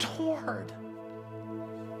restored.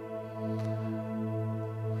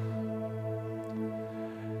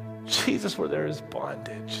 Jesus, where there is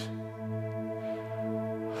bondage,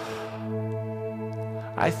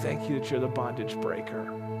 I thank you that you're the bondage breaker.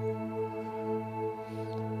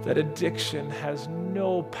 That addiction has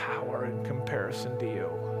no power in comparison to you.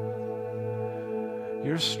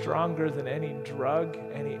 You're stronger than any drug,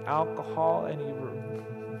 any alcohol, any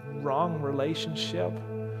wrong relationship,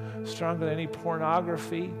 stronger than any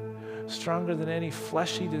pornography, stronger than any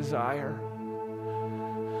fleshy desire.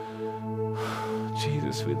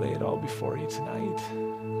 Jesus, we lay it all before you tonight.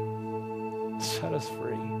 Set us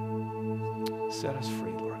free. Set us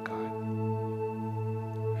free, Lord God.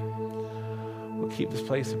 We'll keep this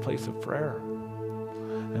place a place of prayer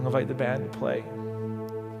and invite the band to play.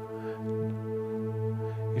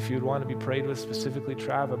 If you'd want to be prayed with specifically,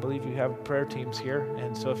 Trav, I believe you have prayer teams here.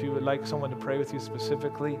 And so if you would like someone to pray with you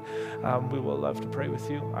specifically, we will love to pray with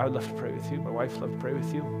you. I would love to pray with you. My wife would love to pray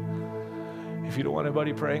with you. If you don't want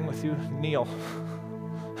anybody praying with you, kneel.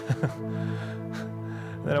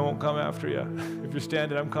 Then I won't come after you. If you're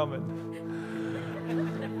standing, I'm coming.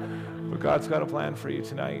 But God's got a plan for you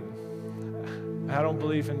tonight. I don't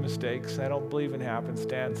believe in mistakes. I don't believe in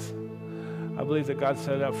happenstance. I believe that God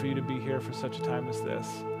set it up for you to be here for such a time as this.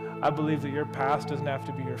 I believe that your past doesn't have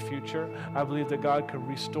to be your future. I believe that God can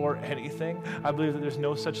restore anything. I believe that there's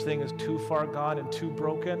no such thing as too far gone and too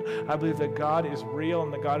broken. I believe that God is real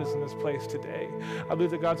and that God is in this place today. I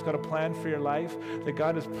believe that God's got a plan for your life. That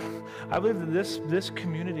God is. I believe that this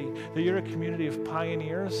community, that you're a community of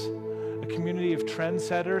pioneers, a community of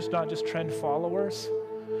trendsetters, not just trend followers.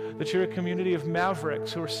 That you're a community of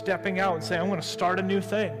mavericks who are stepping out and saying, I'm going to start a new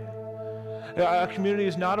thing. A community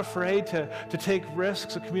is not afraid to take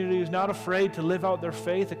risks. A community is not afraid to live out their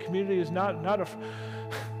faith. A community is not I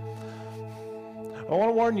want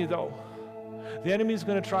to warn you, though. The enemy is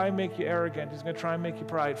going to try and make you arrogant. He's going to try and make you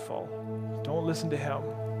prideful. Don't listen to him.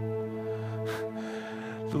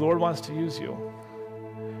 The Lord wants to use you.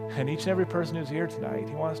 And each and every person who's here tonight,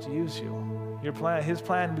 he wants to use you. Your plan, his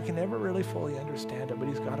plan, we can never really fully understand it, but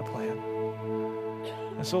he's got a plan.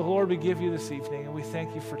 And so, Lord, we give you this evening, and we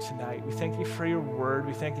thank you for tonight. We thank you for your word.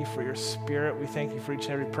 We thank you for your spirit. We thank you for each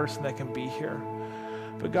and every person that can be here.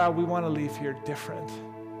 But God, we want to leave here different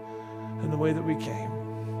than the way that we came.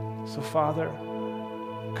 So, Father,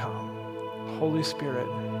 come. Holy Spirit,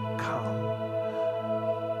 come.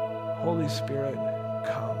 Holy Spirit,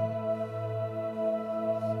 come.